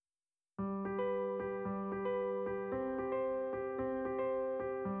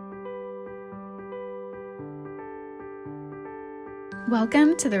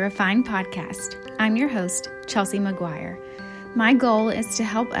Welcome to the Refine Podcast. I'm your host, Chelsea McGuire. My goal is to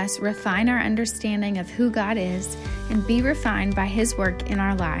help us refine our understanding of who God is and be refined by His work in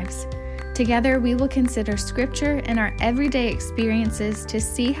our lives. Together, we will consider Scripture and our everyday experiences to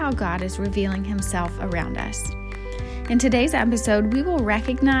see how God is revealing Himself around us. In today's episode, we will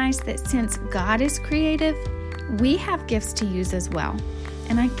recognize that since God is creative, we have gifts to use as well.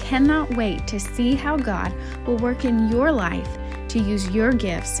 And I cannot wait to see how God will work in your life to use your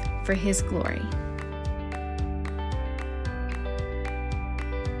gifts for His glory.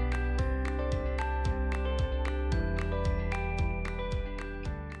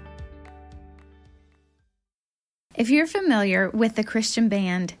 If you're familiar with the Christian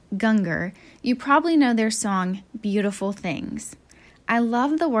band Gungor, you probably know their song, Beautiful Things. I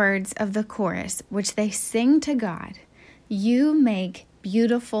love the words of the chorus, which they sing to God. You make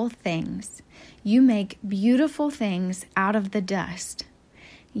beautiful things. You make beautiful things out of the dust.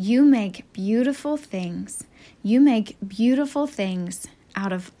 You make beautiful things. You make beautiful things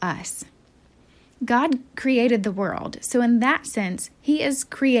out of us. God created the world, so in that sense, He is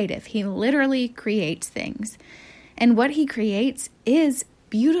creative. He literally creates things. And what He creates is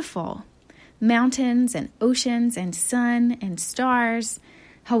beautiful. Mountains and oceans and sun and stars,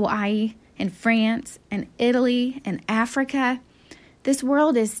 Hawaii and France and Italy and Africa. This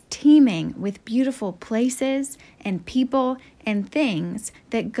world is teeming with beautiful places and people and things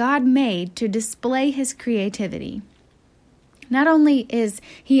that God made to display His creativity. Not only is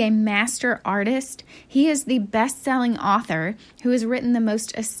He a master artist, He is the best-selling author who has written the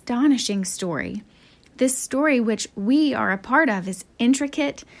most astonishing story. This story, which we are a part of, is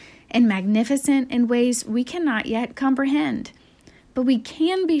intricate and magnificent in ways we cannot yet comprehend. But we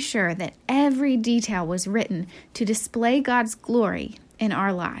can be sure that every detail was written to display God's glory in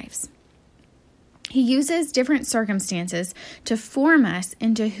our lives. He uses different circumstances to form us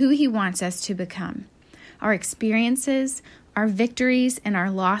into who He wants us to become. Our experiences, our victories, and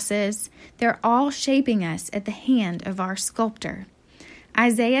our losses, they're all shaping us at the hand of our sculptor.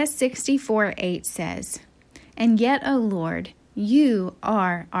 Isaiah 64:8 says, "And yet, O Lord, you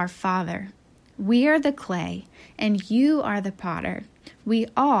are our Father. We are the clay, and you are the potter. We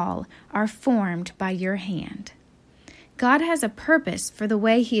all are formed by your hand." God has a purpose for the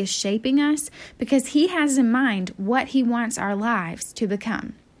way He is shaping us because He has in mind what He wants our lives to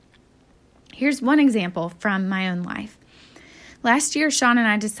become. Here's one example from my own life. Last year, Sean and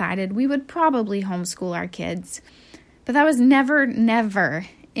I decided we would probably homeschool our kids, but that was never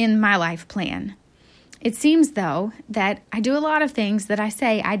in my life plan. It seems, though, that I do a lot of things that I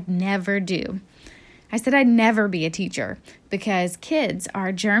say I'd never do. I said I'd never be a teacher because kids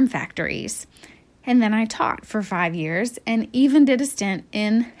are germ factories. And then I taught for 5 years and even did a stint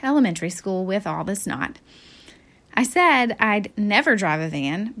in elementary school with all the snot. I said I'd never drive a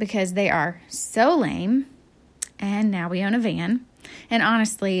van because they are so lame, and now we own a van. And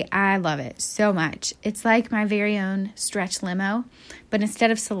honestly, I love it so much. It's like my very own stretch limo, but instead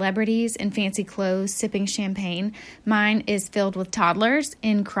of celebrities in fancy clothes sipping champagne, mine is filled with toddlers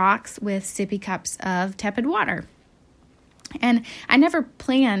in Crocs with sippy cups of tepid water. And I never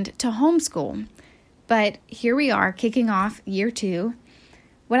planned to homeschool, but here we are kicking off year 2.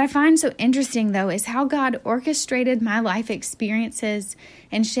 What I find so interesting, though, is how God orchestrated my life experiences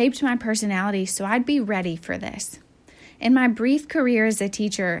and shaped my personality so I'd be ready for this. In my brief career as a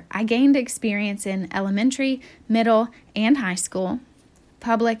teacher, I gained experience in elementary, middle, and high school,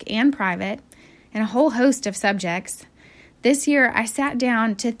 public and private, and a whole host of subjects. This year, I sat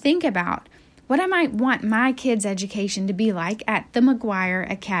down to think about what I might want my kids' education to be like at the McGuire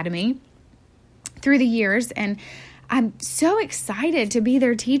Academy through the years, and I'm so excited to be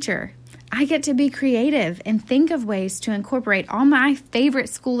their teacher. I get to be creative and think of ways to incorporate all my favorite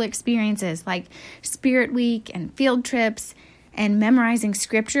school experiences like Spirit Week and field trips and memorizing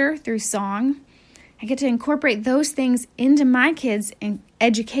scripture through song. I get to incorporate those things into my kids'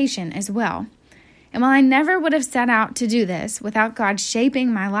 education as well. And while I never would have set out to do this without God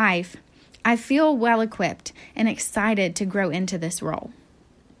shaping my life, I feel well equipped and excited to grow into this role.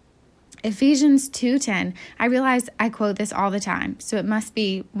 Ephesians 2:10, I realize I quote this all the time, so it must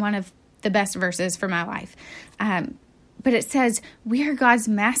be one of the best verses for my life. But it says, we are God's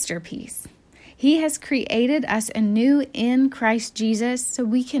masterpiece. He has created us anew in Christ Jesus so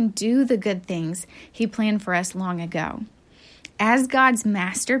we can do the good things He planned for us long ago. As God's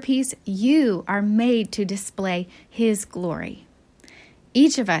masterpiece, you are made to display His glory.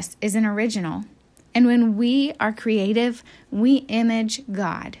 Each of us is an original. And when we are creative, we image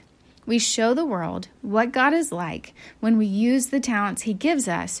God. We show the world what God is like when we use the talents He gives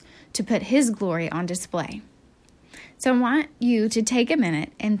us to put His glory on display. So I want you to take a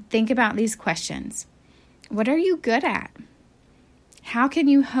minute and think about these questions. What are you good at? How can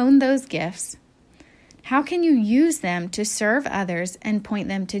you hone those gifts? How can you use them to serve others and point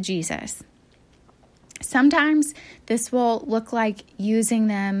them to Jesus? Sometimes this will look like using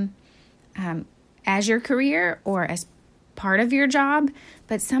them as your career or as part of your job,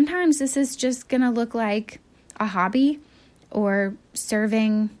 but sometimes this is just going to look like a hobby or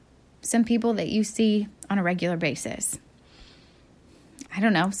serving some people that you see on a regular basis. I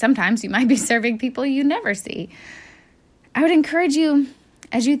don't know, sometimes you might be serving people you never see. I would encourage you,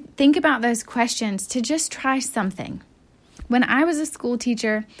 as you think about those questions, to just try something. When I was a school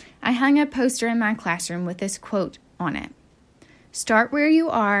teacher, I hung a poster in my classroom with this quote on it. Start where you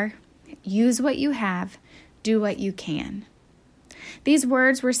are, use what you have, do what you can. These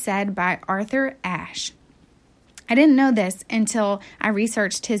words were said by Arthur Ashe. I didn't know this until I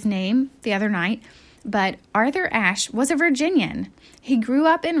researched his name the other night, but Arthur Ashe was a Virginian. He grew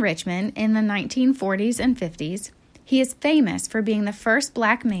up in Richmond in the 1940s and 50s. He is famous for being the first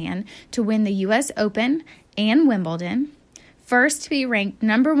black man to win the U.S. Open and Wimbledon, first to be ranked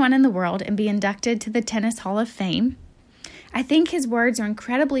number 1 in the world and be inducted to the Tennis Hall of Fame. I think his words are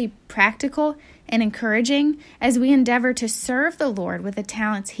incredibly practical and encouraging as we endeavor to serve the Lord with the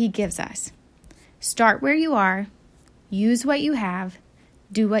talents He gives us. Start where you are, use what you have,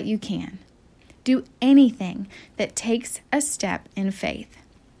 do what you can. Do anything that takes a step in faith.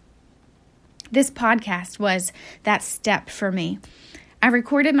 This podcast was that step for me. I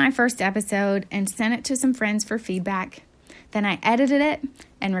recorded my first episode and sent it to some friends for feedback. Then I edited it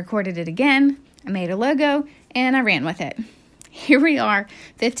and recorded it again. I made a logo and I ran with it. Here we are,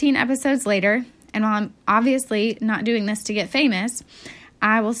 15 episodes later, and while I'm obviously not doing this to get famous,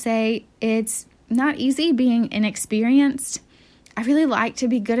 I will say it's not easy being inexperienced. I really like to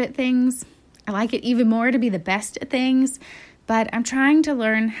be good at things. I like it even more to be the best at things, but I'm trying to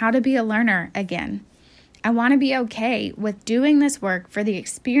learn how to be a learner again. I want to be okay with doing this work for the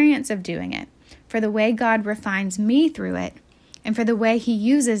experience of doing it, for the way God refines me through it, and for the way He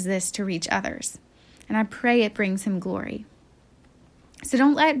uses this to reach others. And I pray it brings Him glory. So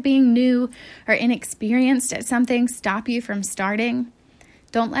don't let being new or inexperienced at something stop you from starting.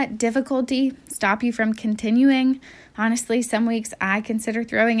 Don't let difficulty stop you from continuing. Honestly, some weeks I consider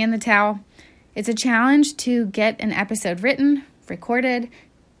throwing in the towel. It's a challenge to get an episode written, recorded,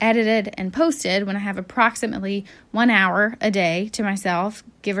 edited, and posted when I have approximately 1 hour a day to myself,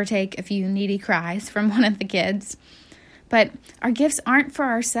 give or take a few needy cries from one of the kids. But our gifts aren't for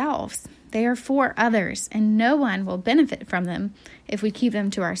ourselves. They are for others, and no one will benefit from them if we keep them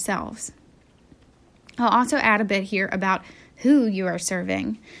to ourselves. I'll also add a bit here about who you are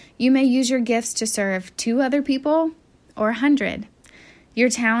serving. You may use your gifts to serve 2 other people or 100. Your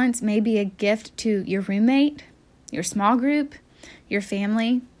talents may be a gift to your roommate, your small group, your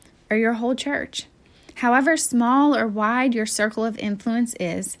family, or your whole church. However small or wide your circle of influence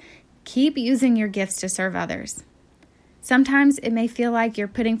is, keep using your gifts to serve others. Sometimes it may feel like you're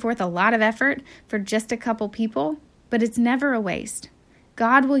putting forth a lot of effort for just a couple people, but it's never a waste.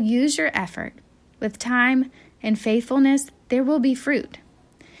 God will use your effort. With time and faithfulness, there will be fruit.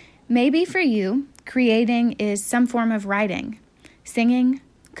 Maybe for you, creating is some form of writing, singing,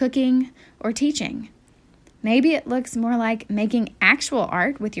 cooking, or teaching. Maybe it looks more like making actual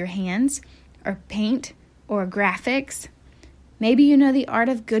art with your hands, or paint, or graphics. Maybe you know the art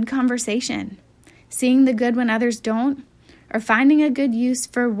of good conversation, seeing the good when others don't, or finding a good use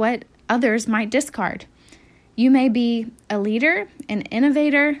for what others might discard. You may be a leader, an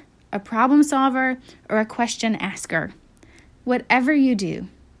innovator, a problem solver, or a question asker. Whatever you do,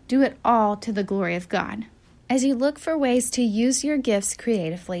 do it all to the glory of God. As you look for ways to use your gifts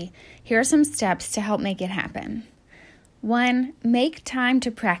creatively, here are some steps to help make it happen. 1, make time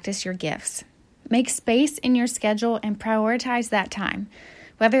to practice your gifts. Make space in your schedule and prioritize that time,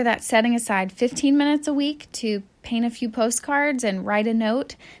 whether that's setting aside 15 minutes a week to paint a few postcards and write a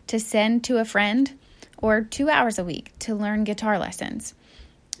note to send to a friend, or 2 hours a week to learn guitar lessons.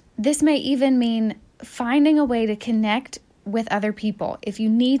 This may even mean finding a way to connect with other people if you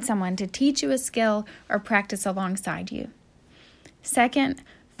need someone to teach you a skill or practice alongside you. 2nd,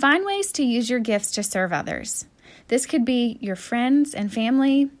 find ways to use your gifts to serve others. This could be your friends and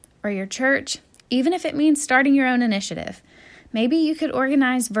family or your church, even if it means starting your own initiative. Maybe you could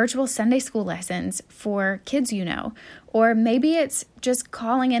organize virtual Sunday school lessons for kids you know, or maybe it's just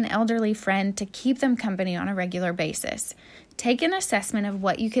calling an elderly friend to keep them company on a regular basis. Take an assessment of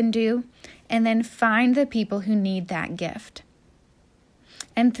what you can do, and then find the people who need that gift.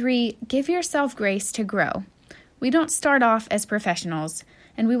 And 3, give yourself grace to grow. We don't start off as professionals,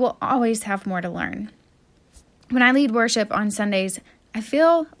 and we will always have more to learn. When I lead worship on Sundays, I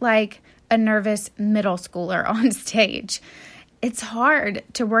feel like a nervous middle schooler on stage. It's hard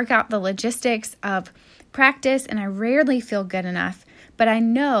to work out the logistics of practice, and I rarely feel good enough, but I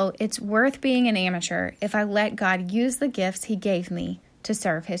know it's worth being an amateur if I let God use the gifts He gave me to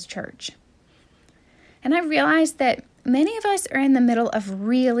serve His church. And I realize that many of us are in the middle of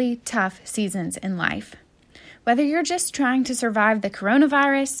really tough seasons in life. Whether you're just trying to survive the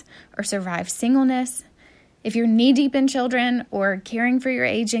coronavirus or survive singleness, if you're knee-deep in children or caring for your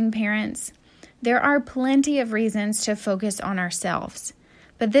aging parents, there are plenty of reasons to focus on ourselves.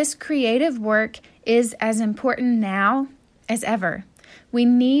 But this creative work is as important now as ever. We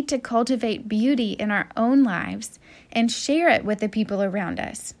need to cultivate beauty in our own lives and share it with the people around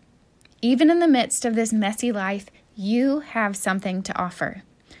us. Even in the midst of this messy life, you have something to offer.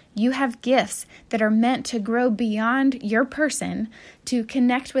 You have gifts that are meant to grow beyond your person, to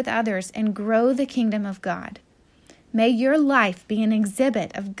connect with others and grow the kingdom of God. May your life be an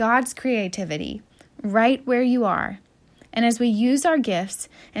exhibit of God's creativity right where you are. And as we use our gifts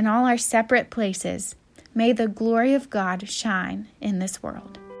in all our separate places, may the glory of God shine in this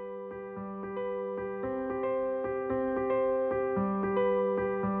world.